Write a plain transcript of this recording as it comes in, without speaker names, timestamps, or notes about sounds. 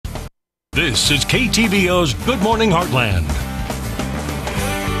This is KTVO's Good Morning Heartland.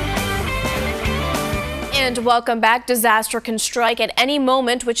 And welcome back. Disaster can strike at any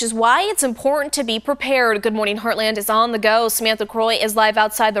moment, which is why it's important to be prepared. Good Morning Heartland is on the go. Samantha Croy is live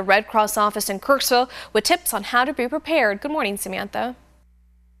outside the Red Cross office in Kirksville with tips on how to be prepared. Good morning, Samantha.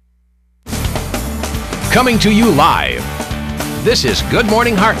 Coming to you live. This is Good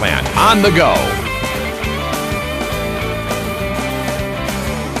Morning Heartland on the go.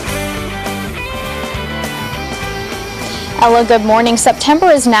 Ella, good morning. September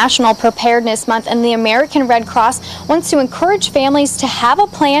is National Preparedness Month, and the American Red Cross wants to encourage families to have a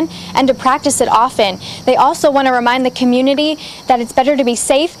plan and to practice it often. They also want to remind the community that it's better to be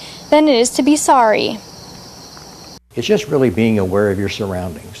safe than it is to be sorry. It's just really being aware of your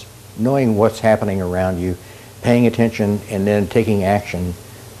surroundings, knowing what's happening around you, paying attention, and then taking action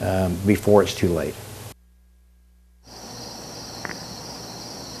before it's too late.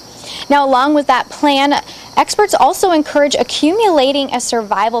 Now, along with that plan, experts also encourage accumulating a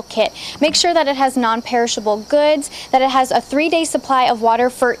survival kit. Make sure that it has non-perishable goods, that it has a 3-day supply of water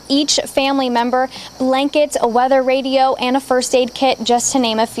for each family member, blankets, a weather radio, and a first aid kit, just to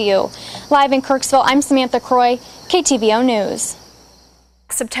name a few. Live in Kirksville, I'm Samantha Croy, KTVO News.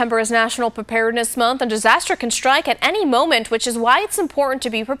 September is National Preparedness Month, and disaster can strike at any moment, which is why it's important to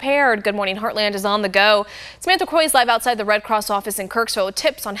be prepared. Good Morning Heartland is on the go. Samantha Croy is live outside the Red Cross office in Kirksville with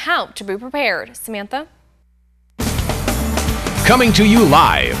tips on how to be prepared. Samantha? Coming to you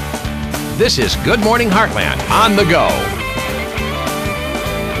live. This is Good Morning Heartland on the go.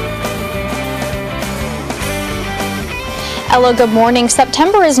 Ella, good morning.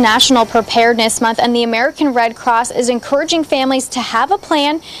 September is National Preparedness Month, and the American Red Cross is encouraging families to have a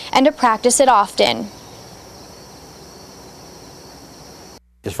plan and to practice it often.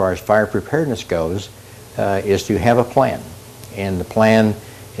 As far as fire preparedness goes, is to have a plan. And the plan,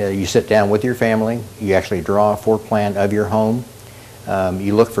 you sit down with your family, you actually draw a floor plan of your home.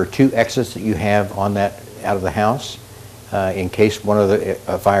 You look for 2 exits that you have on that out of the house in case one of the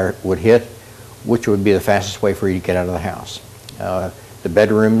fire would hit, which would be the fastest way for you to get out of the house. The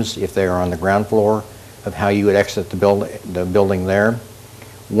bedrooms, if they are on the ground floor, of how you would exit the building there.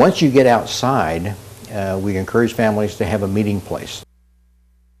 Once you get outside, we encourage families to have a meeting place.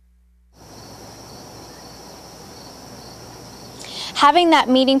 Having that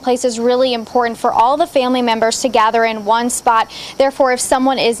meeting place is really important for all the family members to gather in one spot. Therefore, if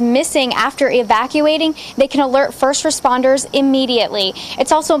someone is missing after evacuating, they can alert first responders immediately.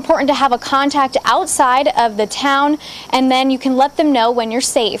 It's also important to have a contact outside of the town, and then you can let them know when you're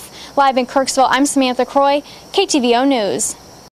safe. Live in Kirksville, I'm Samantha Croy, KTVO News.